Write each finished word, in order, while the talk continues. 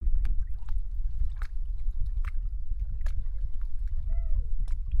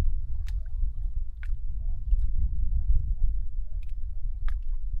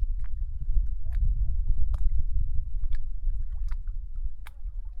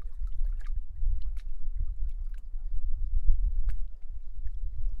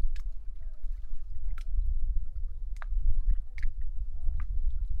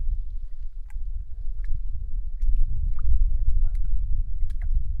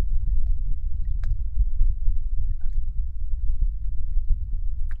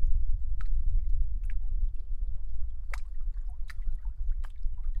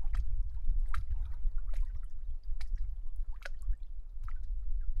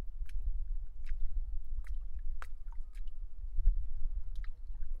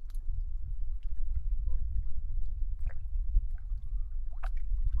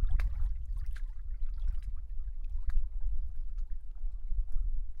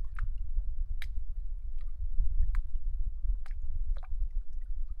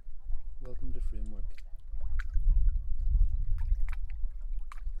the framework.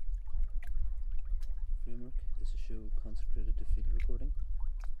 Framework is a show consecrated to field recording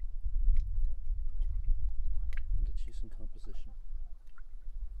and its use in composition.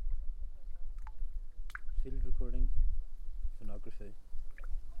 Field recording, phonography,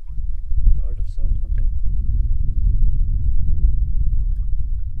 the art of sound hunting.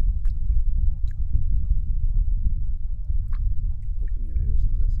 Open your ears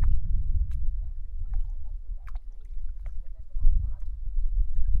and listen.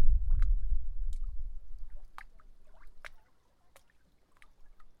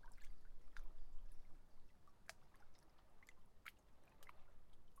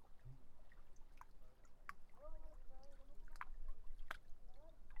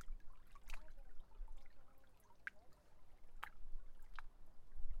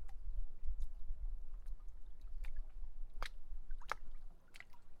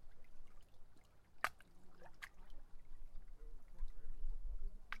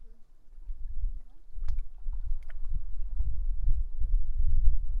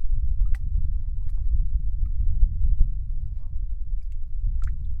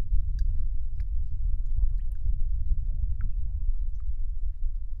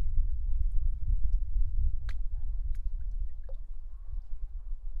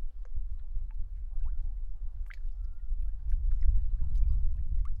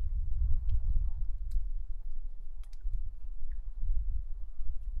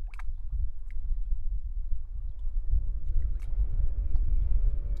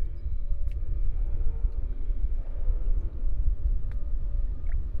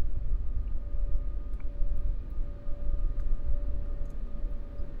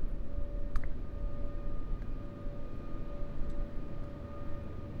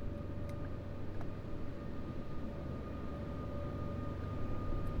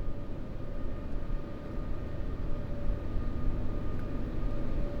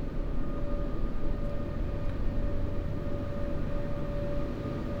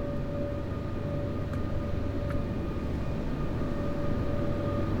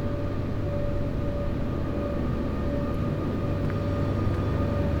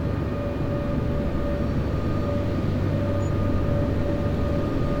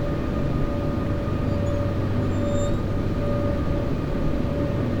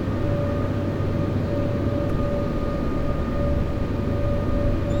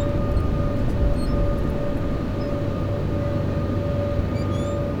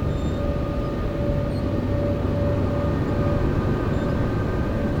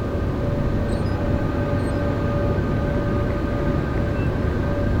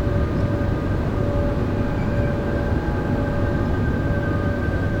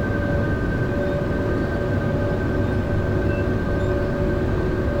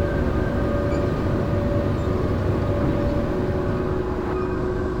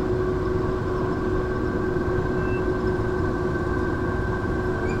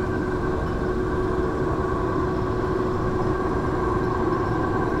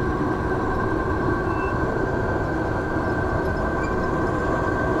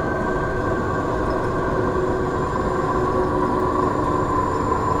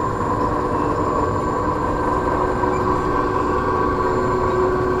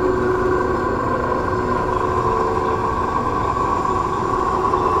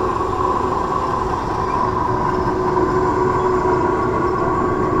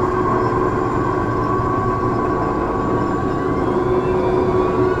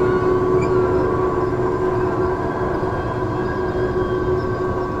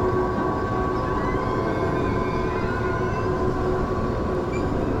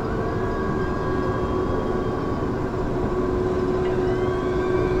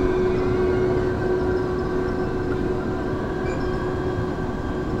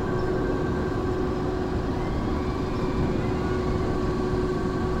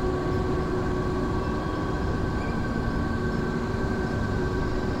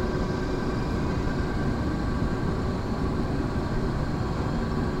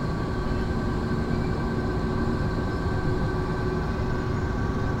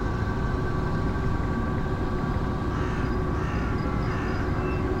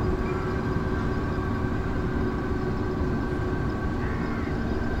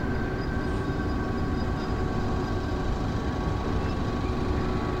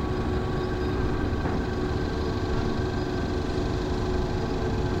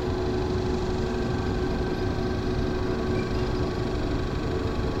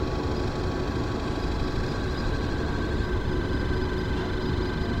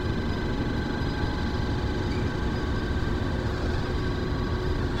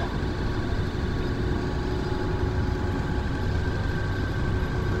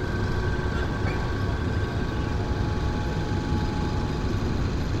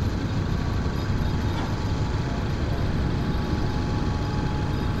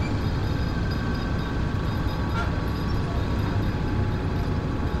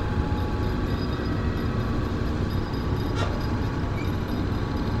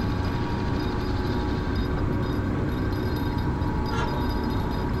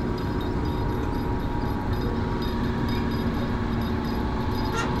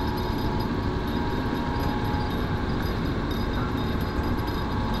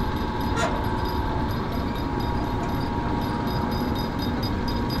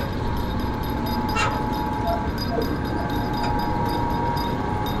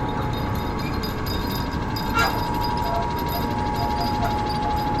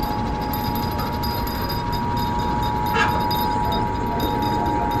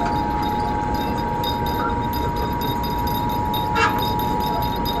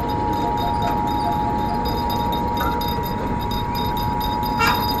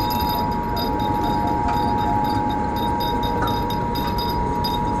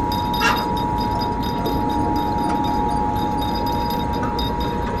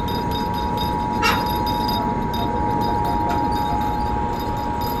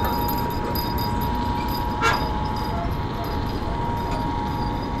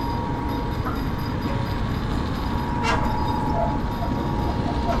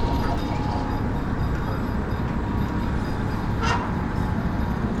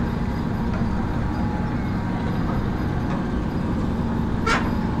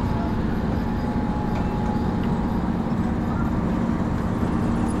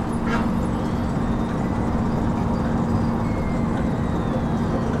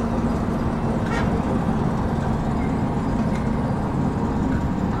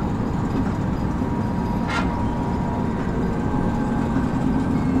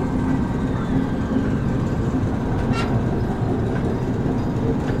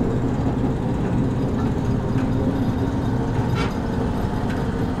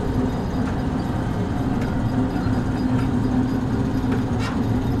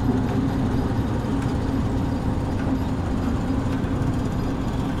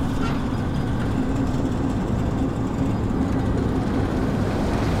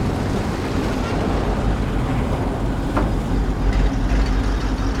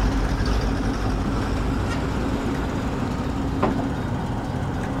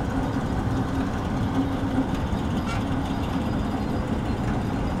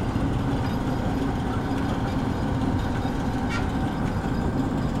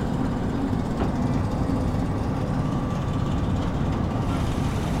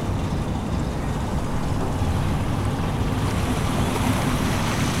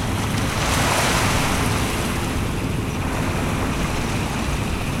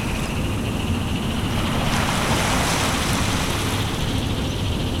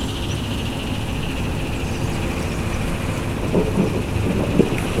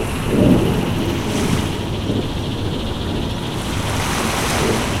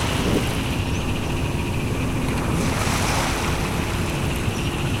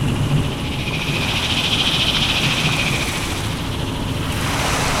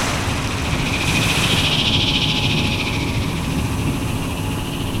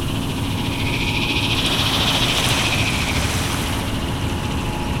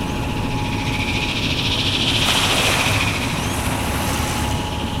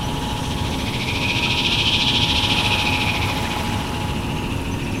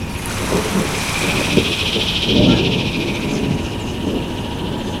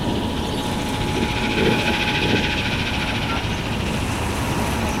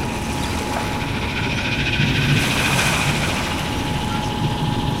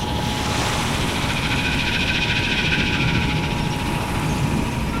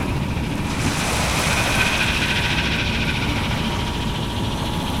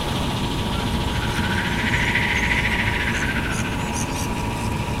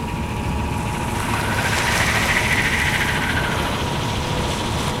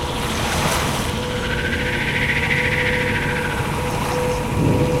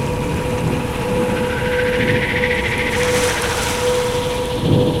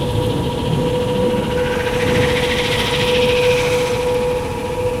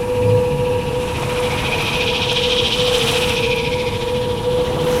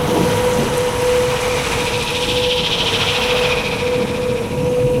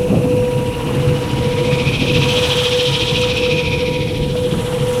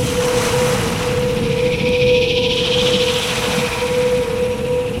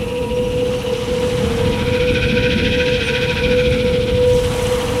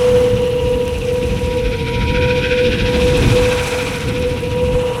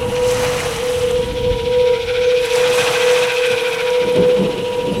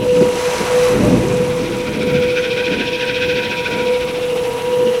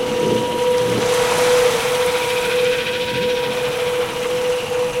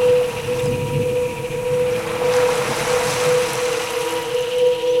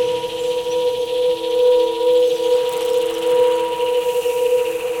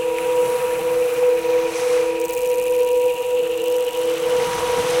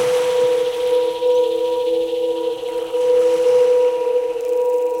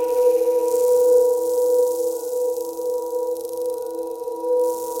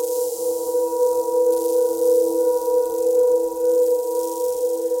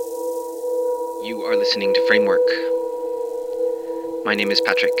 You are listening to Framework. My name is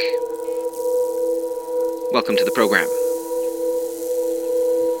Patrick. Welcome to the program.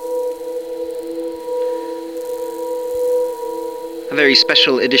 A very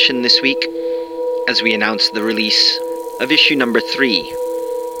special edition this week as we announce the release of issue number 3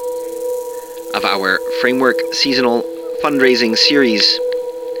 of our Framework seasonal fundraising series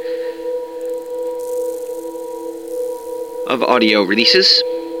of audio releases.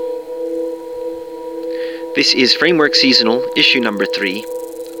 This is Framework Seasonal, issue number 3,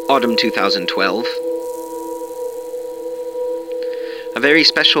 autumn 2012. A very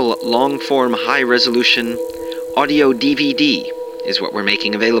special long-form, high-resolution audio DVD is what we're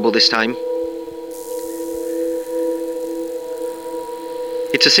making available this time.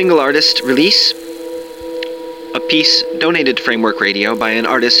 It's a single artist release, a piece donated to Framework Radio by an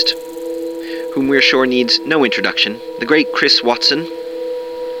artist whom we're sure needs no introduction. The great Chris Watson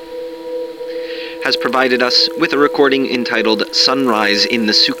has provided us with a recording entitled Sunrise in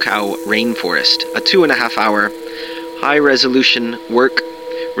the Sukau Rainforest, a 2.5-hour high-resolution work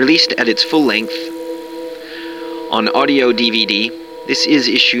released at its full length on audio DVD. This is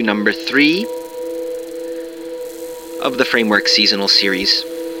issue number 3 of the Framework Seasonal series.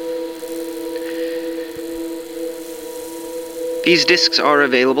 These discs are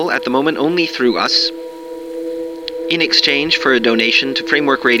available at the moment only through us, in exchange for a donation to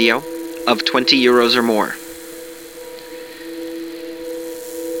Framework Radio of 20 euros or more.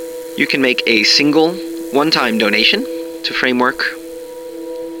 You can make a single, one-time donation to Framework,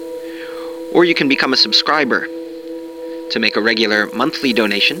 or you can become a subscriber to make a regular monthly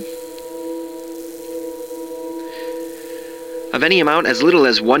donation of any amount as little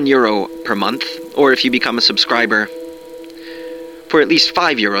as €1 per month, or if you become a subscriber for at least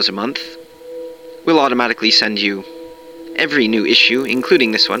 €5 a month, we'll automatically send you every new issue,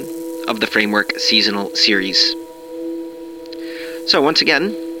 including this one, of the Framework Seasonal series. So once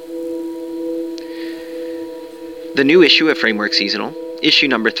again, the new issue of Framework Seasonal, issue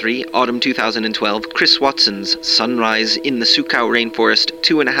number 3, autumn 2012, Chris Watson's Sunrise in the Sukau Rainforest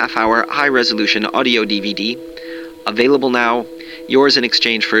 2.5-hour high-resolution audio DVD, available now, yours in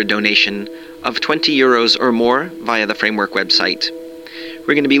exchange for a donation of 20 euros or more via the Framework website.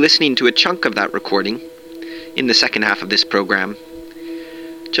 We're going to be listening to a chunk of that recording in the second half of this program.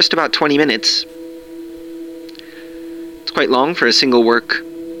 Just about 20 minutes. It's quite long for a single work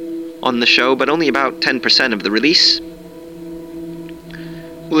on the show, but only about 10% of the release.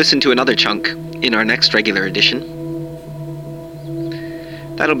 We'll listen to another chunk in our next regular edition.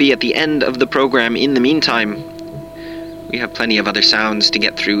 That'll be at the end of the program. In the meantime, we have plenty of other sounds to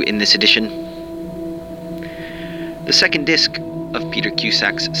get through in this edition. The second disc of Peter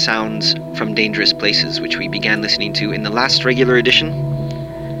Cusack's Sounds from Dangerous Places, which we began listening to in the last regular edition.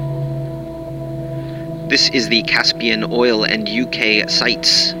 This is the Caspian Oil and UK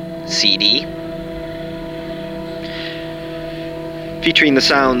Sites CD, featuring the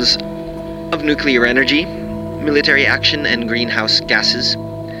sounds of nuclear energy, military action, and greenhouse gases.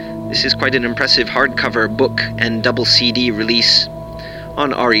 This is quite an impressive hardcover book and double CD release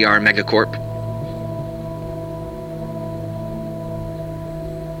on RER Megacorp.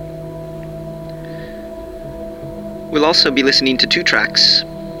 We'll also be listening to 2 tracks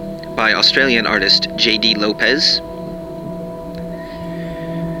by Australian artist Jaydea Lopez.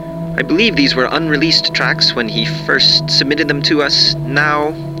 I believe these were unreleased tracks when he first submitted them to us.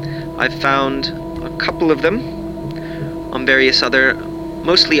 Now I've found a couple of them on various other,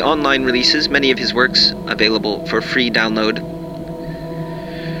 mostly online releases, many of his works available for free download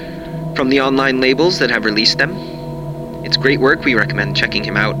from the online labels that have released them. It's great work, we recommend checking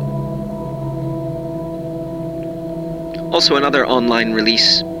him out. Also another online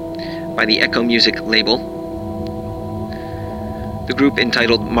release by the Echo Music label, the group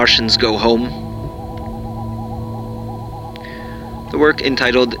entitled Martiensgohome, the work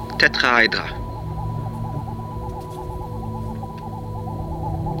entitled Tetrahedra.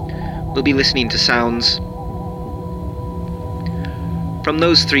 We'll be listening to sounds from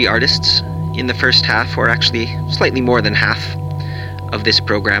those 3 artists in the first half, or actually slightly more than half of this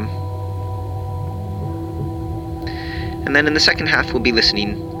program. And then in the second half we'll be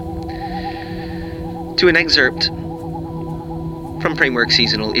listening to an excerpt from Framework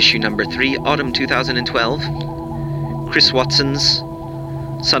Seasonal issue number 3, autumn 2012, Chris Watson's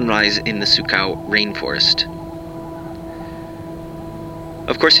Sunrise in the Sukau Rainforest.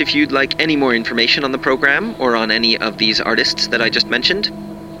 Of course, if you'd like any more information on the program or on any of these artists that I just mentioned,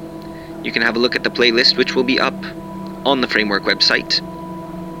 you can have a look at the playlist, which will be up on the Framework website.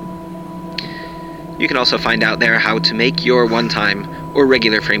 You can also find out there how to make your one-time or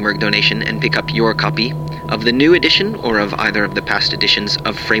regular Framework donation and pick up your copy of the new edition or of either of the past editions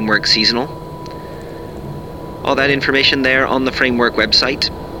of Framework Seasonal. All that information there on the Framework website.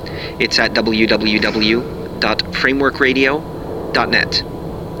 It's at www.frameworkradio.net.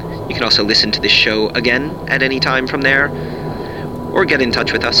 You can also listen to this show again at any time from there, or get in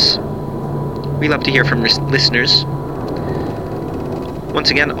touch with us. We love to hear from listeners. Once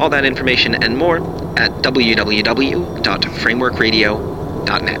again, all that information and more at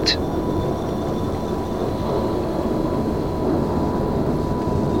www.frameworkradio.net.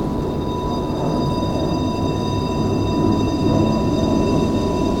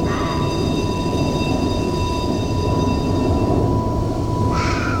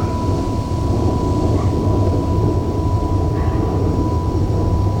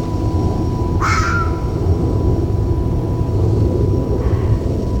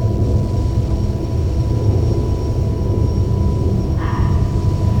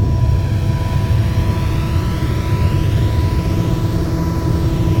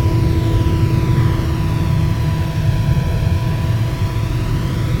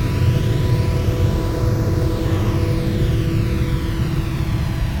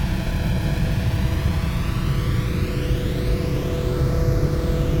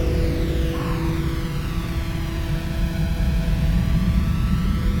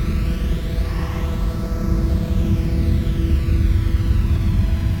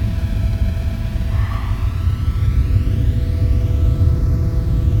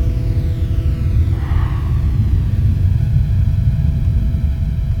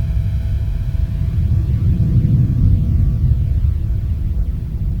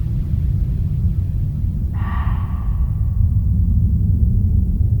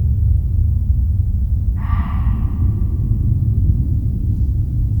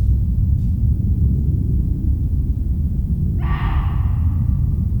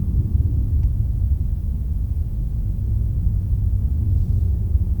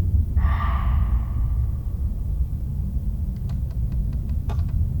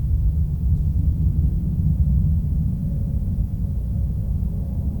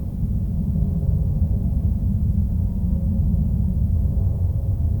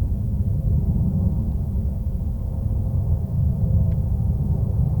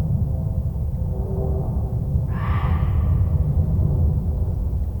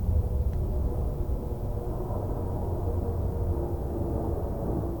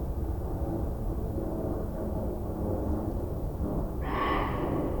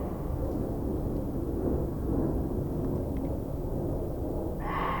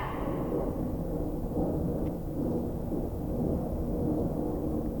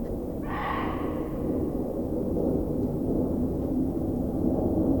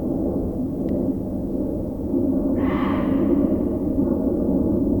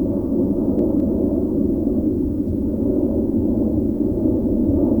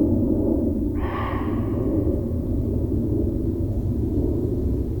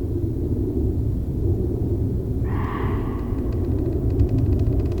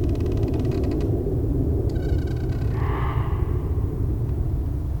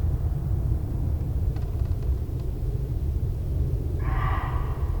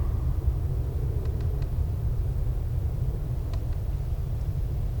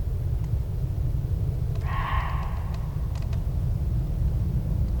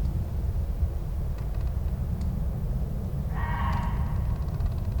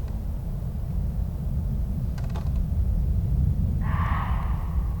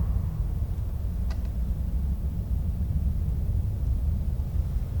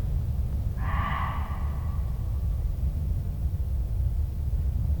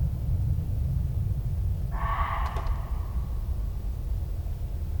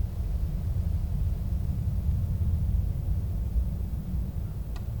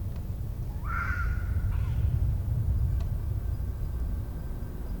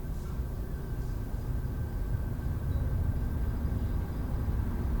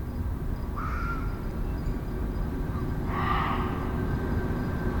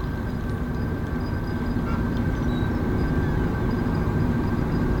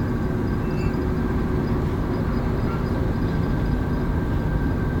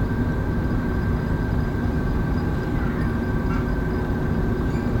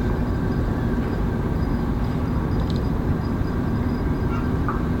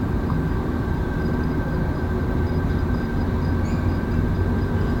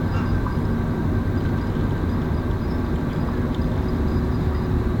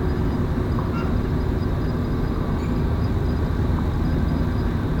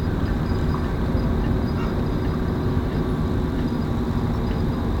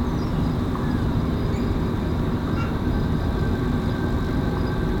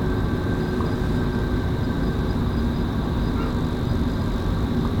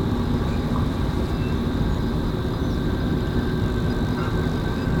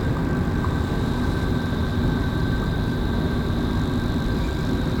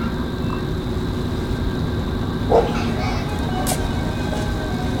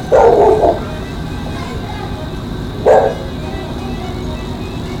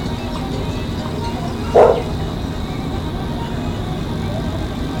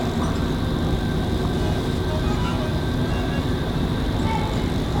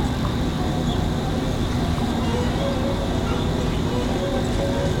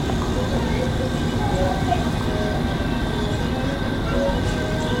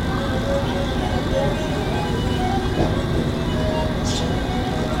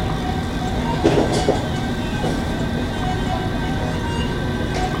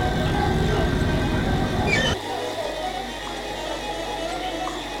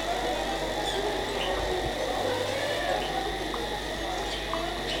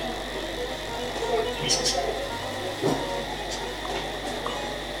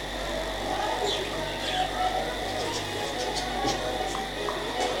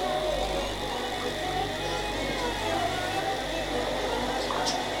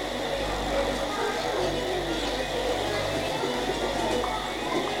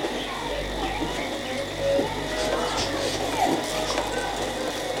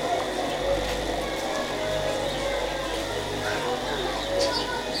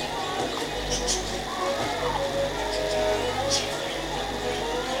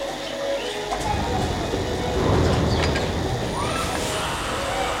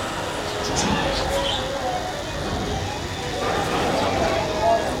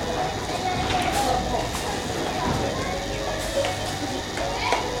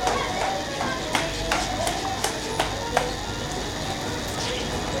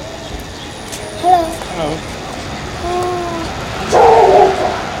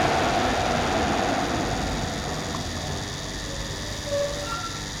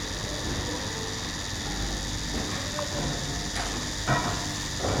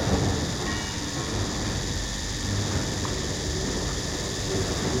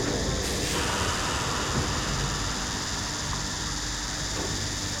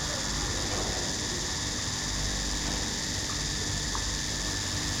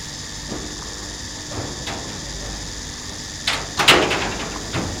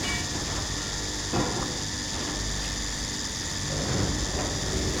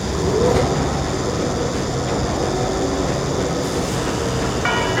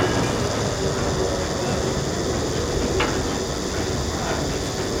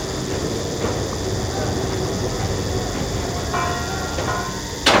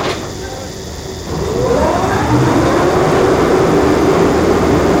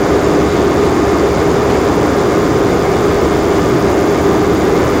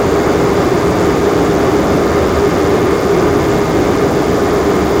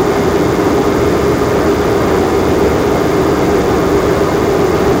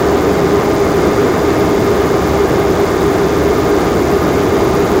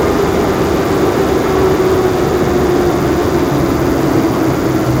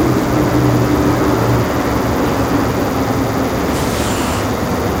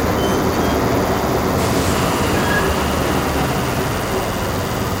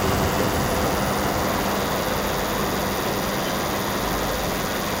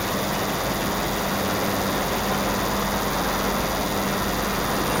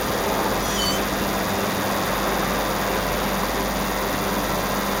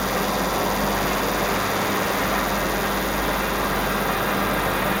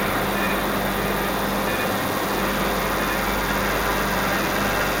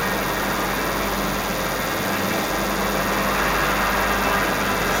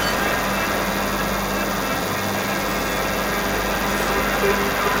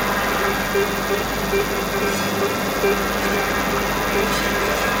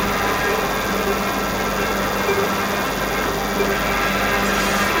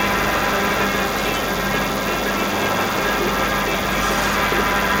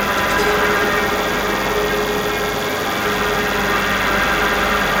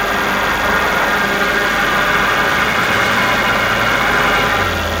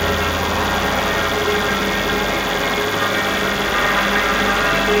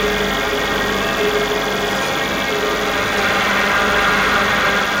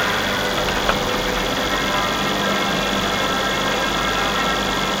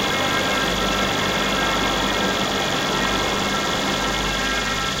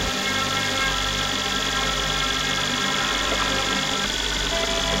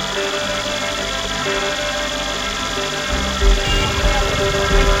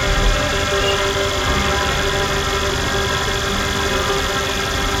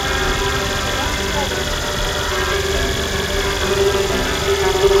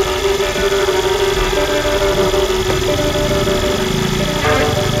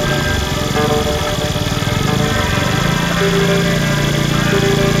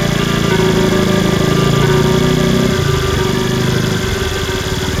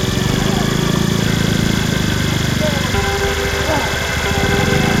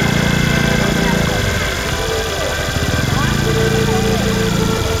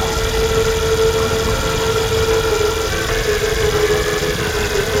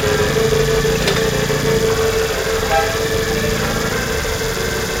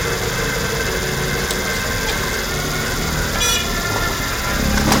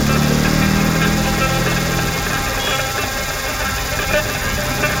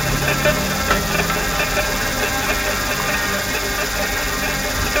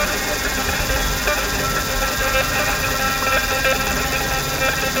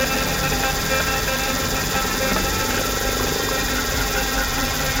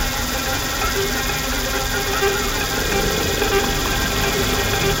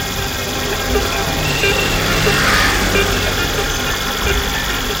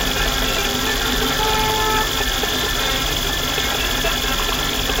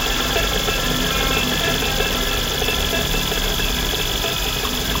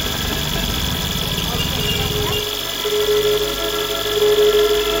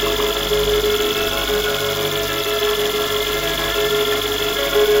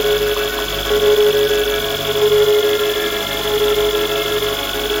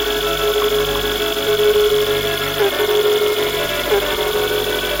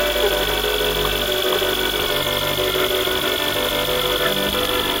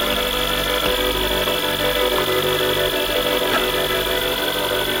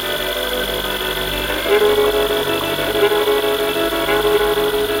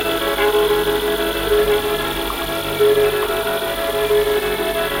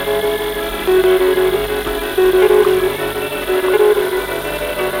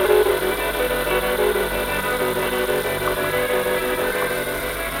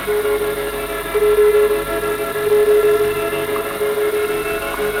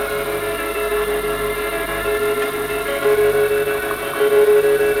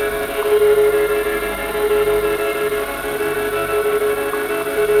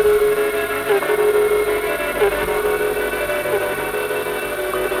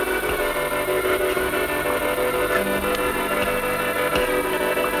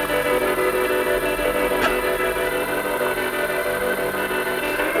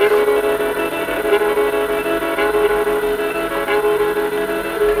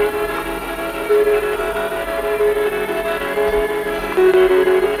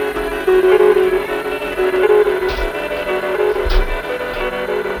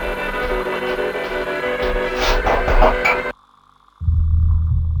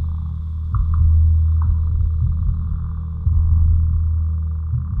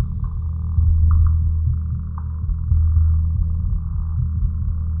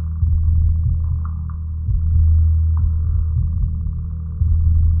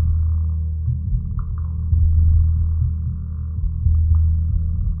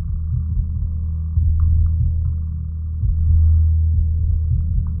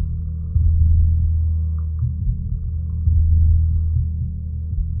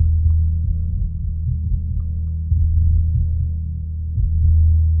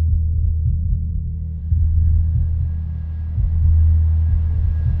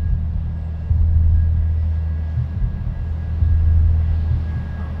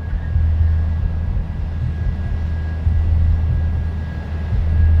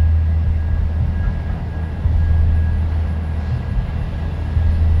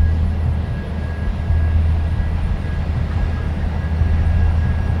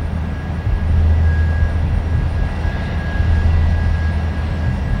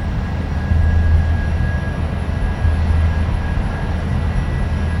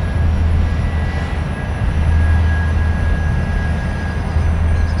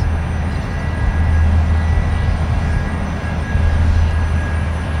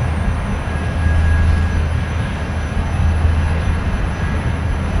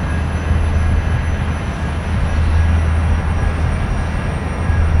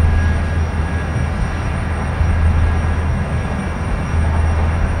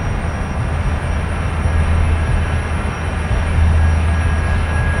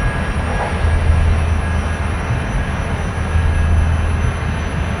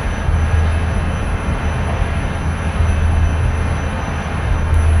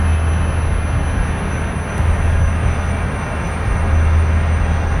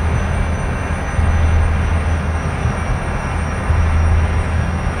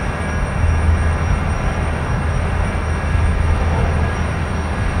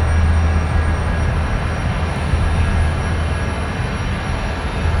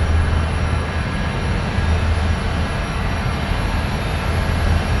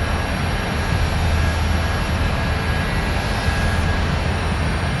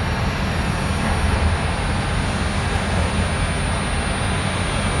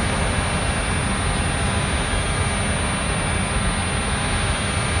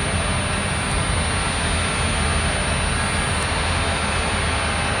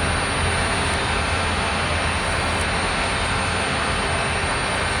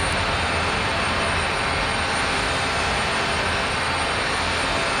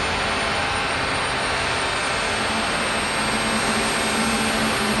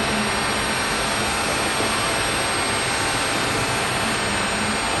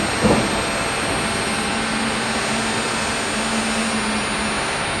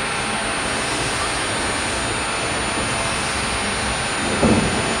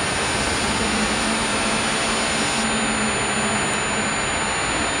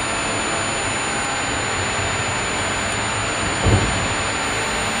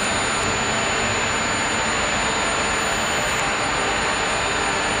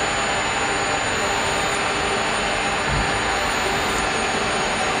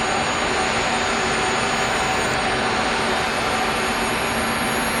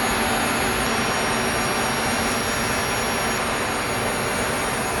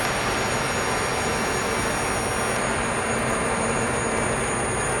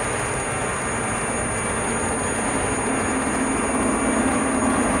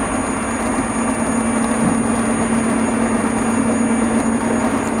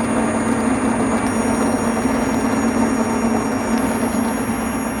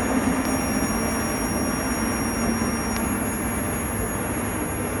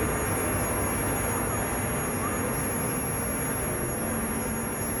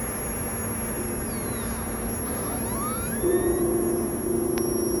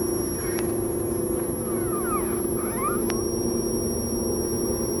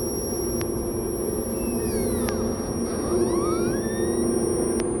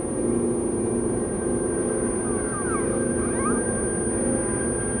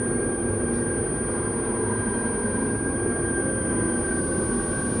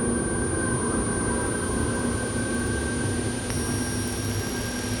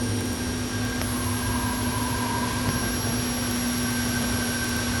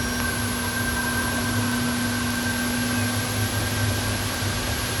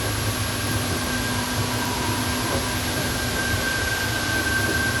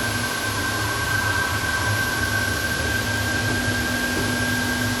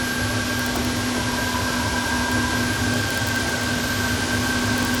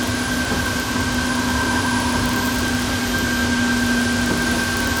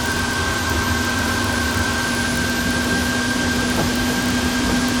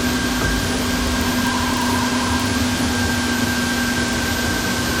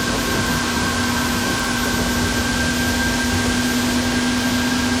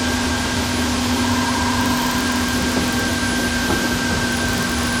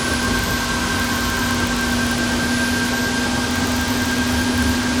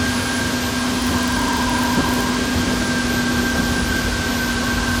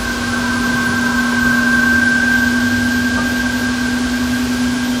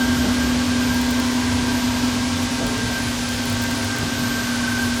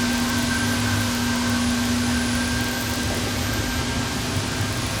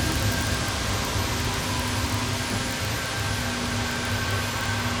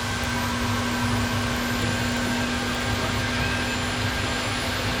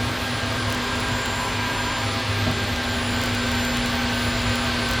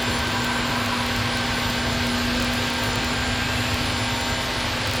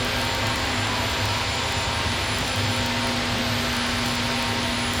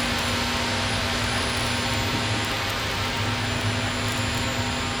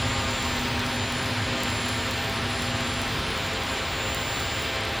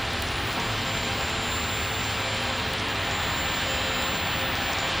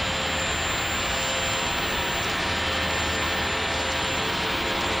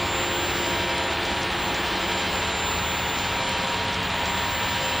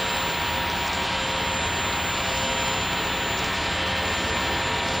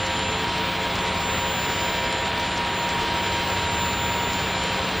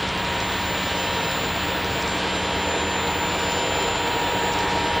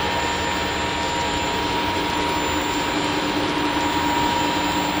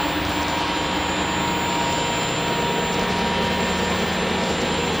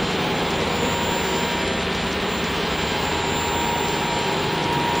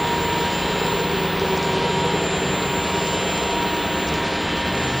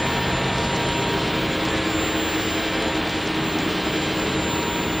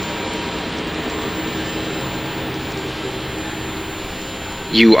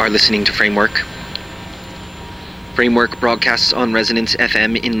 You are listening to Framework. Framework broadcasts on Resonance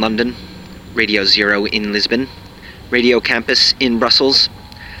FM in London, Radio Zero in Lisbon, Radio Campus in Brussels,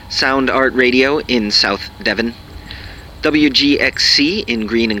 Sound Art Radio in South Devon, WGXC in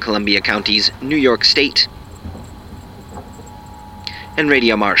Greene and Columbia Counties, New York State, and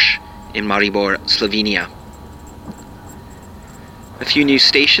Radio Marsh in Maribor, Slovenia. A few new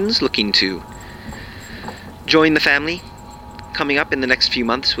stations looking to join the family. Coming up in the next few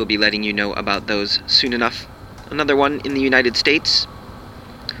months, we'll be letting you know about those soon enough. Another one in the United States,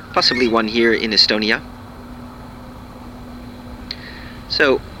 possibly one here in Estonia.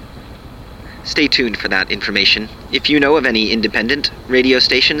 So, stay tuned for that information. If you know of any independent radio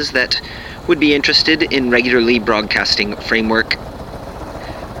stations that would be interested in regularly broadcasting Framework,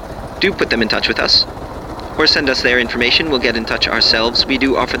 do put them in touch with us, or send us their information. We'll get in touch ourselves. We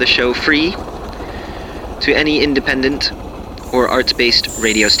do offer the show free to any independent or arts-based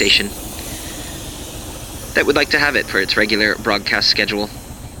radio station that would like to have it for its regular broadcast schedule.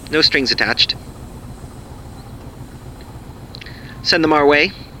 No strings attached. Send them our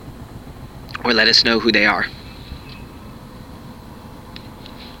way, or let us know who they are.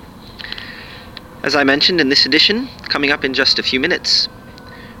 As I mentioned in this edition, coming up in just a few minutes,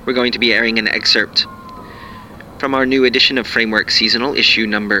 we're going to be airing an excerpt from our new edition of Framework Seasonal, issue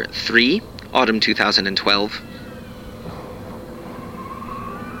number 3, autumn 2012.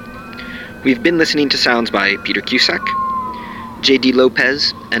 We've been listening to sounds by Peter Cusack, Jaydea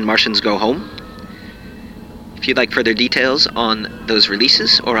Lopez, and Martians Go Home. If you'd like further details on those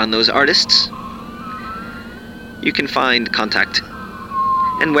releases or on those artists, you can find contact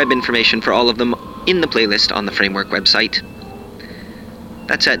and web information for all of them in the playlist on the Framework website.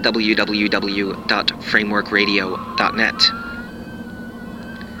 That's at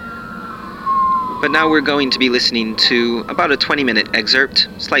www.frameworkradio.net. But now we're going to be listening to about a 20-minute excerpt,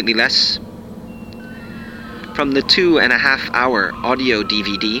 slightly less, from the 2.5-hour audio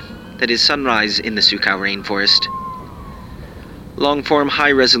DVD that is Sunrise in the Sukau Rainforest. Long-form,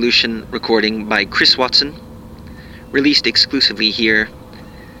 high-resolution recording by Chris Watson, released exclusively here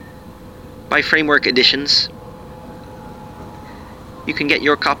by Framework Editions. You can get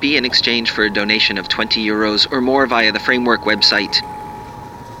your copy in exchange for a donation of €20 or more via the Framework website.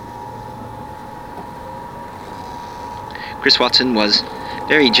 Chris Watson was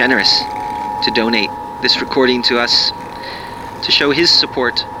very generous to donate this recording to us to show his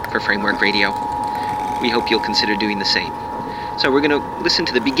support for Framework Radio. We hope you'll consider doing the same. So we're going to listen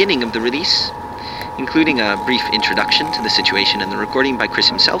to the beginning of the release, including a brief introduction to the situation and the recording by Chris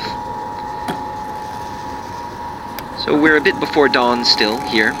himself. So we're a bit before dawn still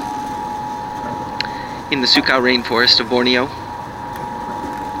here in the Sukau Rainforest of Borneo.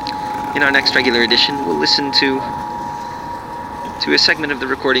 In our next regular edition, we'll listen to a segment of the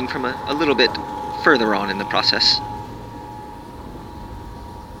recording from a little bit further on in the process.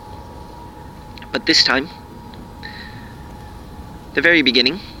 But this time, the very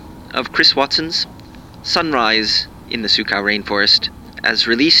beginning of Chris Watson's Sunrise in the Sukau Rainforest, as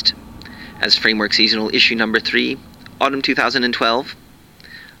released as Framework Seasonal issue number 3, autumn 2012,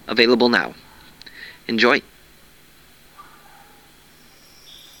 available now. Enjoy.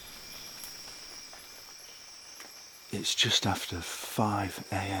 It's just after 5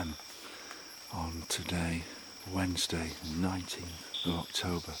 a.m. on today, Wednesday, 19th of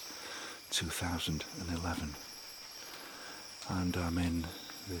October 2011, and I'm in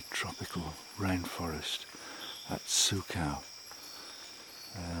the tropical rainforest at Sukau,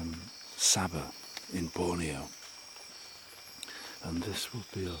 Sabah in Borneo, and this will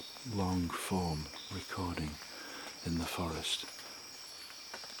be a long form recording in the forest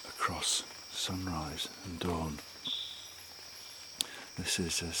across sunrise and dawn. This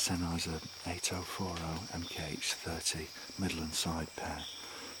is a Sennheiser 8040 MKH30 Midland side pair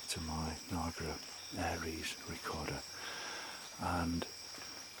to my Nagra Aries recorder, and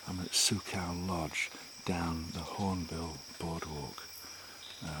I'm at Sukau Lodge down the Hornbill Boardwalk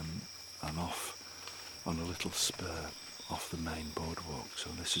and off on a little spur off the main boardwalk.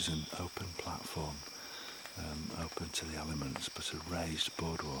 So this is an open platform, open to the elements, but a raised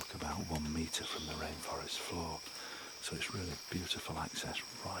boardwalk about 1 metre from the rainforest floor. So it's really beautiful access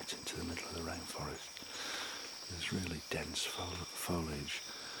right into the middle of the rainforest. There's really dense foliage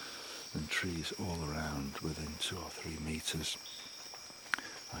and trees all around within 2 or 3 metres.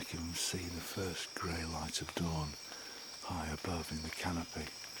 I can see the first grey light of dawn high above in the canopy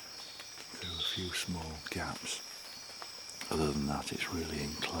through a few small gaps. Other than that, it's really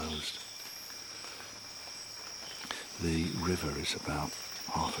enclosed. The river is about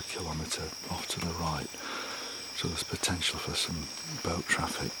half a kilometre off to the right, so there's potential for some boat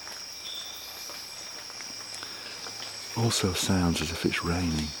traffic. Also sounds as if it's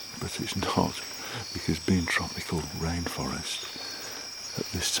raining, but it's not, because being tropical rainforest at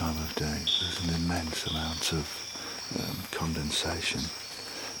this time of day, there's an immense amount of condensation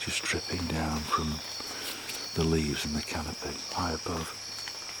just dripping down from the leaves and the canopy high above.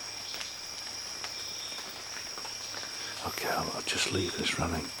 Okay, I'll just leave this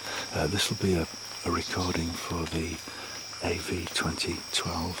running. This will be a recording for the AV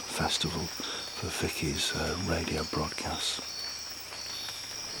 2012 festival for Vicky's radio broadcasts.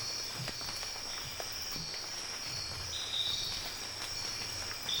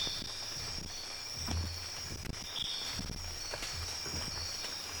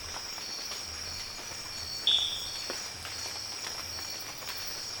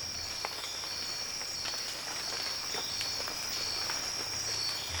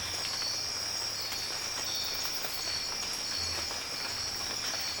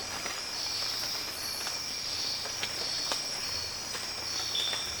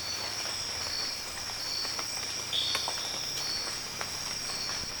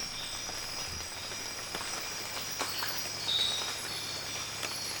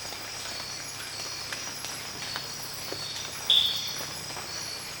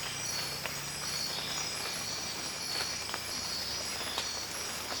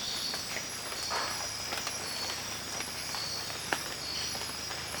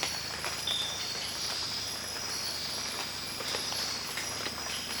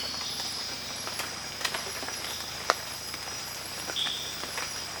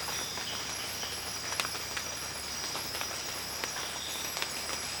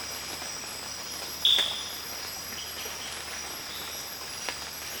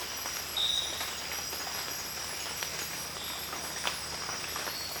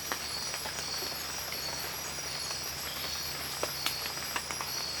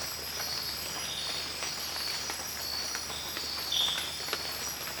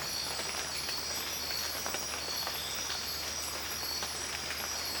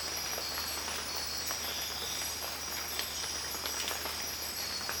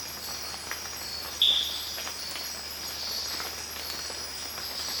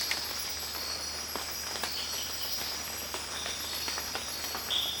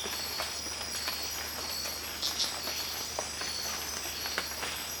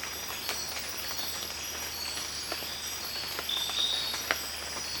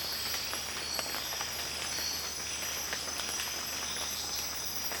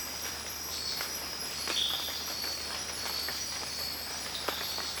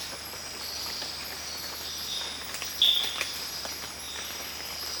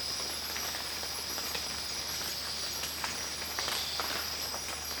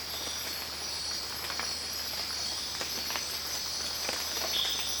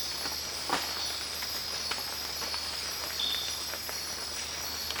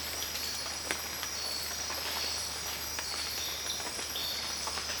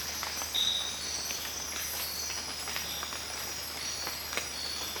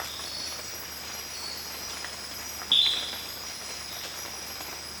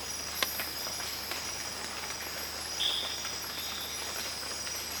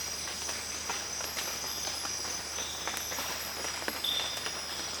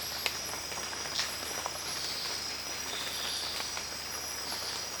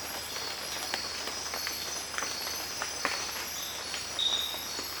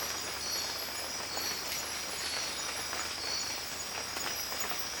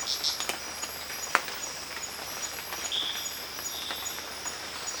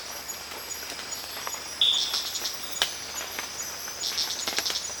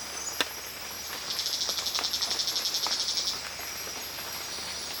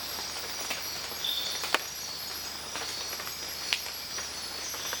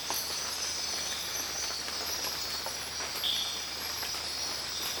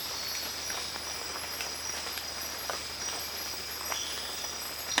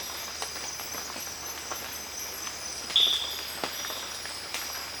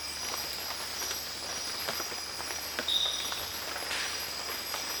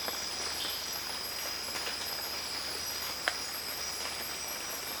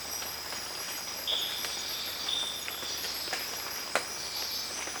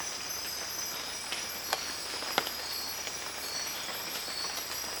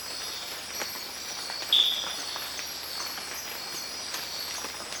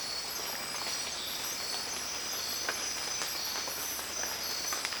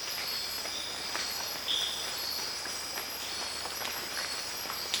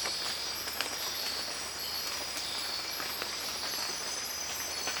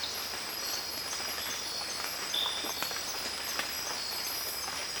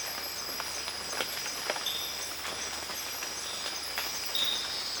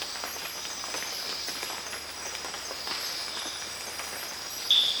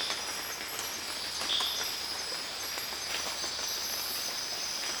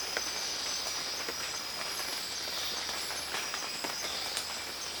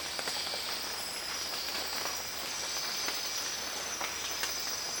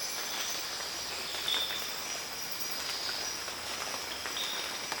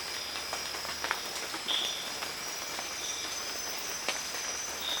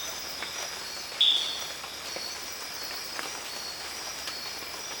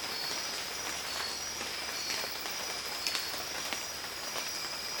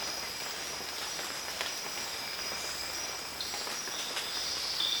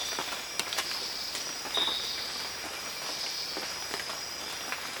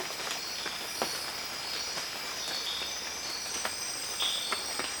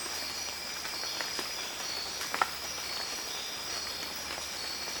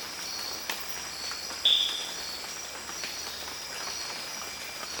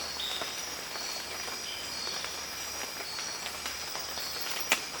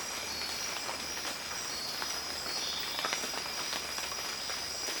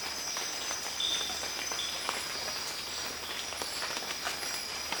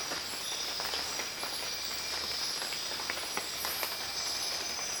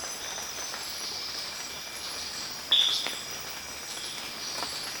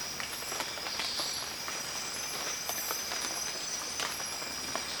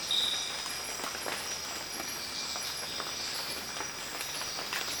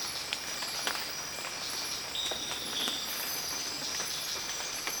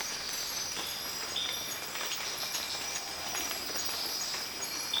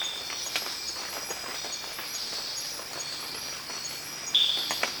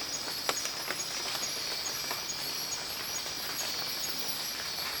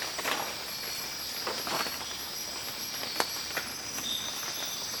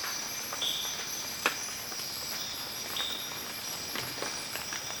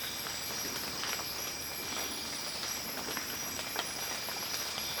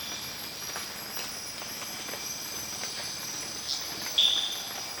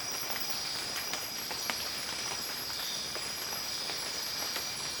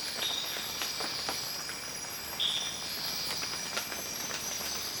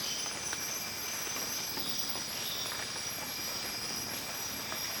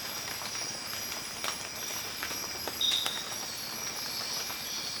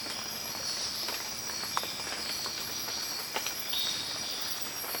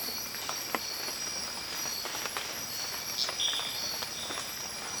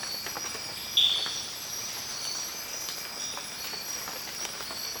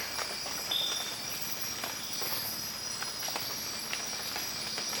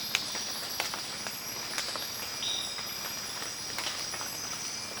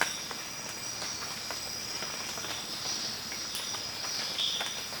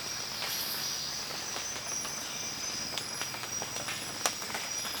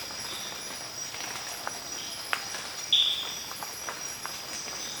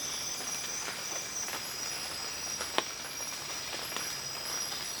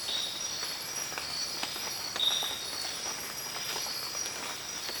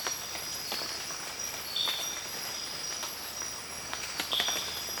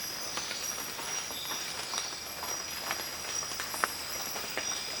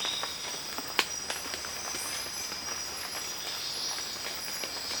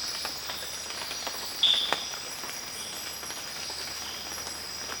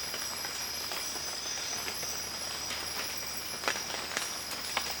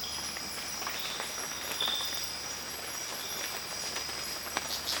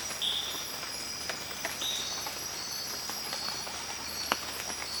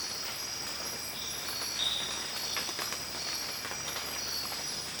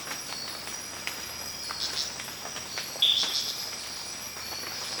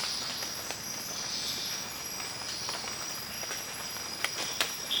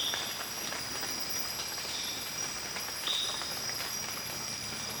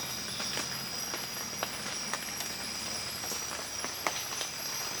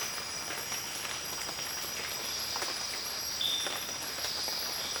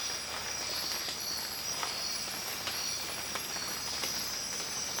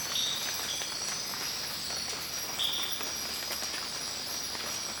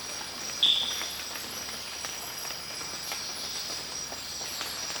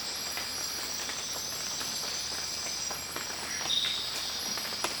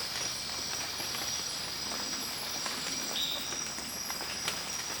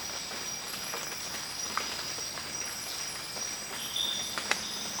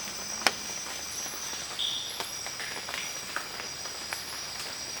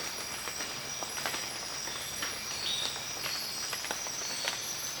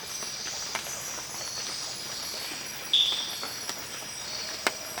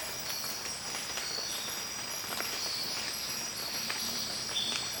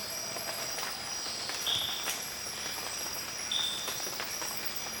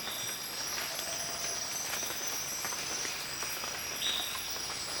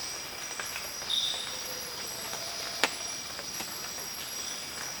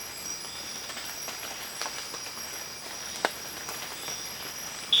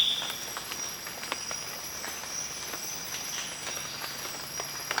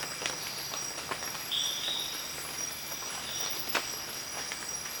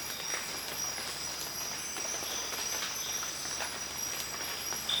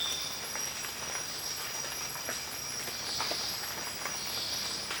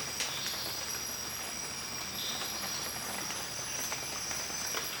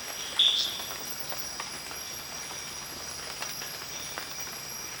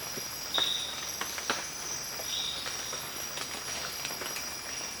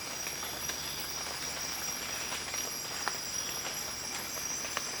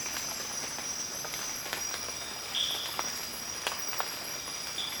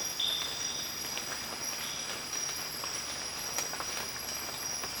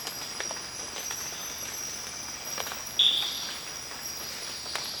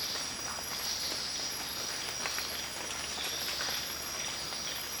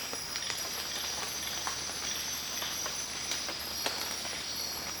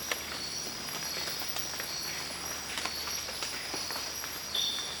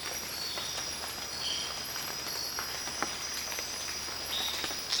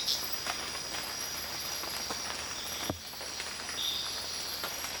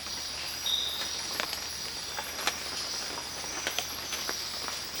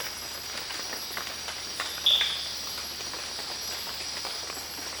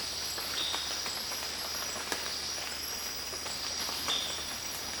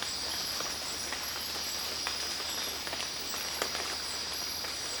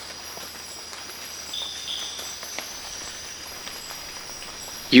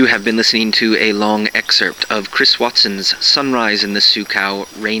 You have been listening to a long excerpt of Chris Watson's Sunrise in the Sukau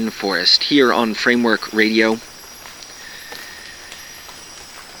Rainforest here on Framework Radio.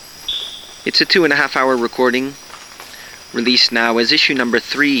 It's a 2.5-hour recording, released now as issue number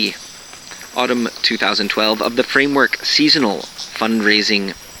 3, autumn 2012, of the Framework Seasonal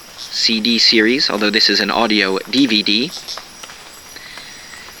Fundraising CD series, although this is an audio DVD.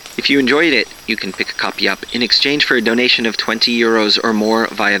 If you enjoyed it, you can pick a copy up in exchange for a donation of €20 or more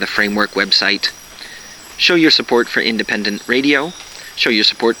via the Framework website. Show your support for independent radio, show your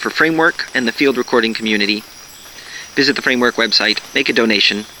support for Framework and the field recording community. Visit the Framework website, make a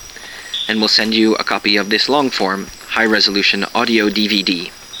donation, and we'll send you a copy of this long-form, high-resolution audio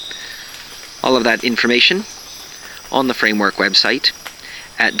DVD. All of that information on the Framework website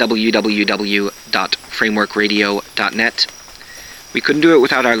at www.frameworkradio.net. We couldn't do it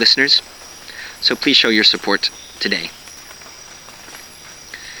without our listeners, so please show your support today.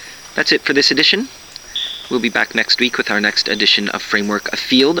 That's it for this edition. We'll be back next week with our next edition of Framework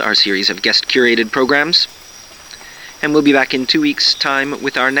Afield, our series of guest-curated programs. And we'll be back in 2 weeks' time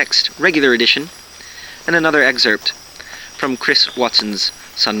with our next regular edition and another excerpt from Chris Watson's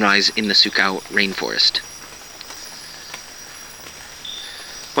Sunrise in the Sukau Rainforest.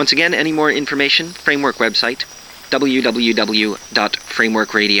 Once again, any more information, Framework website,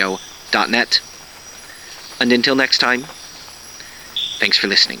 www.frameworkradio.net. And until next time, thanks for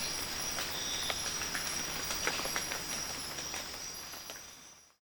listening.